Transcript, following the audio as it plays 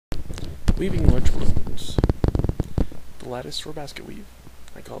Weaving large balloons. The lattice or basket weave.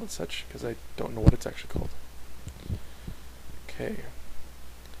 I call it such because I don't know what it's actually called. Okay.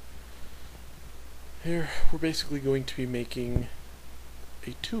 Here we're basically going to be making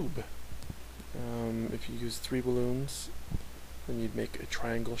a tube. If you use 3 balloons, then you'd make a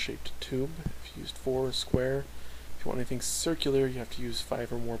triangle shaped tube. If you used 4, a square. If you want anything circular, you have to use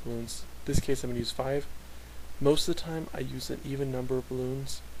 5 or more balloons. In this case I'm going to use 5. Most of the time I use an even number of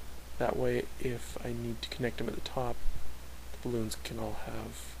balloons. That way if I need to connect them at the top, the balloons can all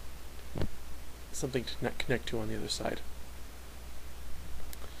have something to connect to on the other side.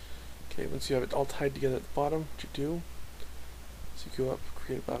 Okay, once you have it all tied together at the bottom, what you do is you go up,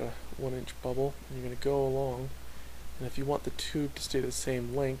 create about a 1-inch bubble, and you're going to go along, and if you want the tube to stay the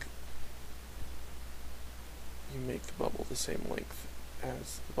same length, you make the bubble the same length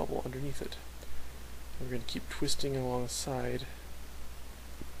as the bubble underneath it. And we're going to keep twisting alongside.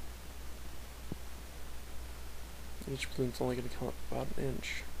 Each balloon's only going to come up about 1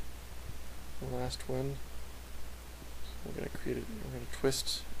 inch. The last one, we're going to create it. We're going to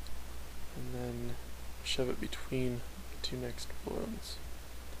twist and then shove it between the 2 next balloons.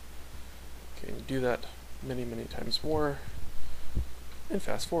 Okay, and do that many, many times more, and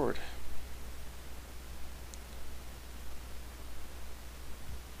fast forward.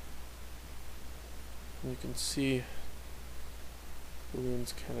 And you can see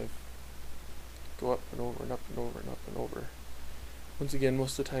balloons kind of go up and over and up and over and up and over. Once again,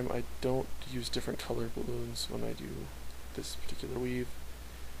 most of the time I don't use different color balloons when I do this particular weave,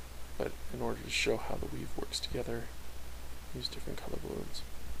 but in order to show how the weave works together, use different color balloons.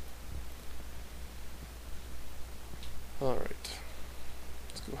 Alright,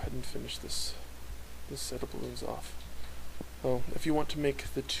 let's go ahead and finish this set of balloons off. Oh, if you want to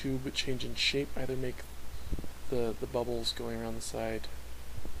make the tube change in shape, either make the bubbles going around the side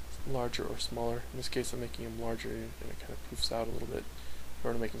larger or smaller. In this case I'm making them larger and it kind of poofs out a little bit. If I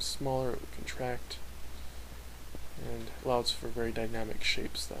were to make them smaller, it would contract and allows for very dynamic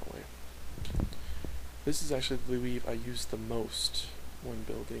shapes that way. This is actually the weave I use the most when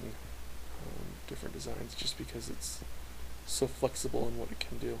building different designs, just because it's so flexible in what it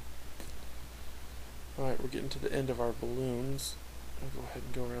can do. Alright, we're getting to the end of our balloons. I'll go ahead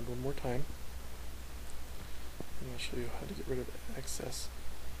and go around one more time, and I'll show you how to get rid of excess.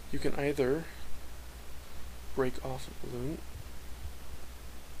 You can either break off a balloon,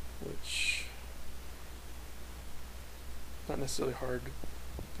 which is not necessarily hard,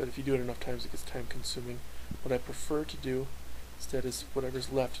 but if you do it enough times it gets time consuming. What I prefer to do instead is whatever's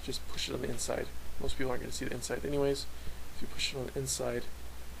left, just push it on the inside. Most people aren't going to see the inside anyways. If you push it on the inside,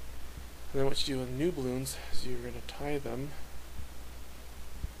 and then what you do with new balloons is you're going to tie them.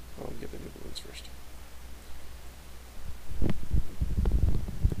 I'll get the new balloons first.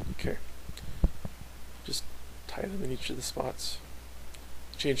 Okay. Just tie them in each of the spots.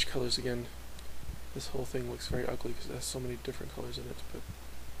 Change colors again. This whole thing looks very ugly because it has so many different colors in it, but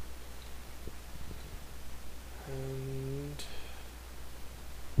and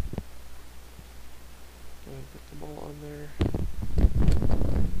put them all on there.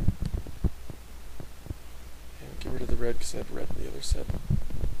 And get rid of the red because I have red in the other set.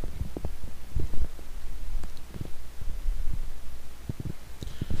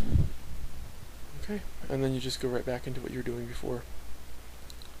 Okay, and then you just go right back into what you were doing before.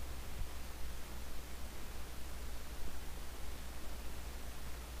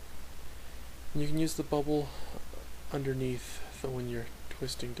 And you can use the bubble underneath when you're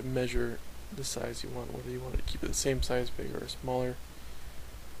twisting to measure the size you want, whether you want to keep it the same size, bigger or smaller.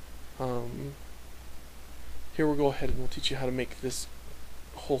 Here we'll go ahead and we'll teach you how to make this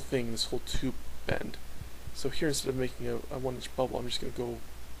whole thing, this whole tube bend. So here, instead of making a 1-inch bubble, I'm just going to go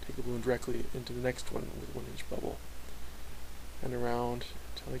take the balloon directly into the next one with a 1-inch bubble and around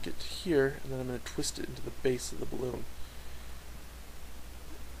until I get to here, and then I'm going to twist it into the base of the balloon.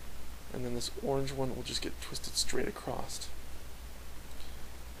 And then this orange one will just get twisted straight across.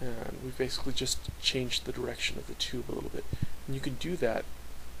 And we've basically just changed the direction of the tube a little bit. And you can do that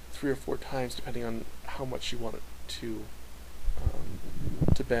 3 or 4 times depending on how much you want it to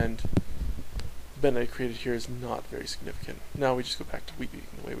bend. The bend I created here is not very significant. Now we just go back to weaving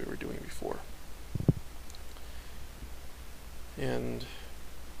the way we were doing before. And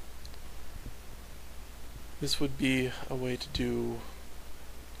this would be a way to do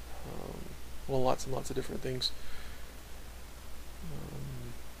well, lots and lots of different things.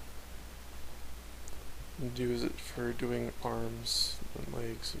 Use it for doing arms and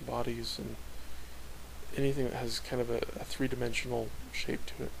legs and bodies and anything that has kind of a 3-dimensional shape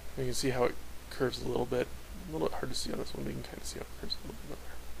to it. You can see how it curves a little bit. A little bit hard to see on this one, but you can kind of see how it curves a little bit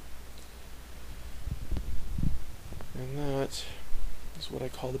And that is what I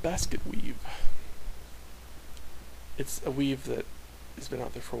call the basket weave. It's a weave that has been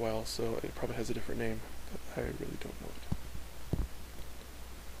out there for a while, so it probably has a different name, but I really don't know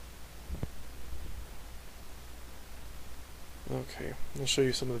it. Okay, I'll show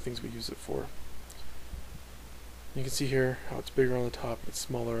you some of the things we use it for. You can see here how it's bigger on the top, it's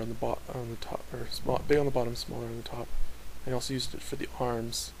smaller on the top, or big on the bottom, smaller on the top. I also used it for the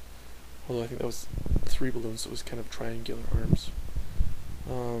arms, although I think that was 3 balloons, so it was kind of triangular arms.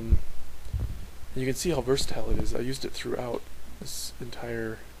 And you can see how versatile it is. I used it throughout this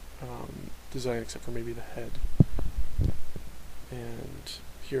entire design, except for maybe the head. And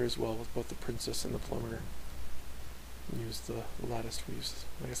here as well, with both the princess and the plumber. Use the lattice weaves.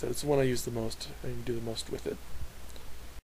 Like I said, it's the one I use the most. I can do the most with it.